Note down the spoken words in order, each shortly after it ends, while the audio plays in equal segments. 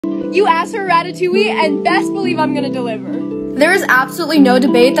You asked for ratatouille, and best believe I'm gonna deliver. There is absolutely no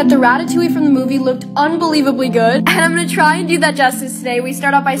debate that the ratatouille from the movie looked unbelievably good, and I'm gonna try and do that justice today. We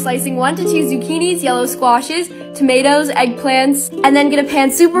start off by slicing 1 to 2 zucchinis, yellow squashes, tomatoes, eggplants, and then get a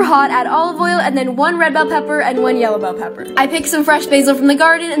pan super hot, add olive oil, and then 1 red bell pepper and 1 yellow bell pepper. I picked some fresh basil from the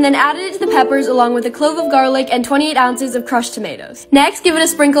garden and then added it to the peppers along with a clove of garlic and 28 ounces of crushed tomatoes. Next, give it a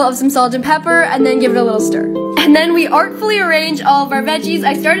sprinkle of some salt and pepper, and then give it a little stir. And then we artfully arrange all of our veggies.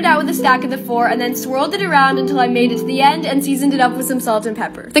 I started out with a stack of the 4 and then swirled it around until I made it to the end and seasoned it up with some salt and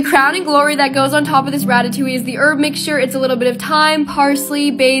pepper. The crowning glory that goes on top of this ratatouille is the herb mixture. It's a little bit of thyme,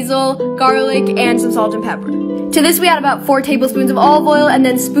 parsley, basil, garlic, and some salt and pepper. To this we add about 4 tablespoons of olive oil and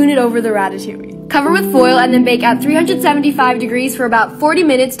then spoon it over the ratatouille. Cover with foil and then bake at 375 degrees for about 40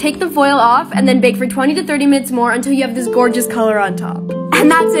 minutes. Take the foil off and then bake for 20 to 30 minutes more until you have this gorgeous color on top. And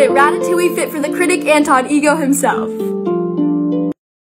that's it, ratatouille fit for the critic Anton Ego himself.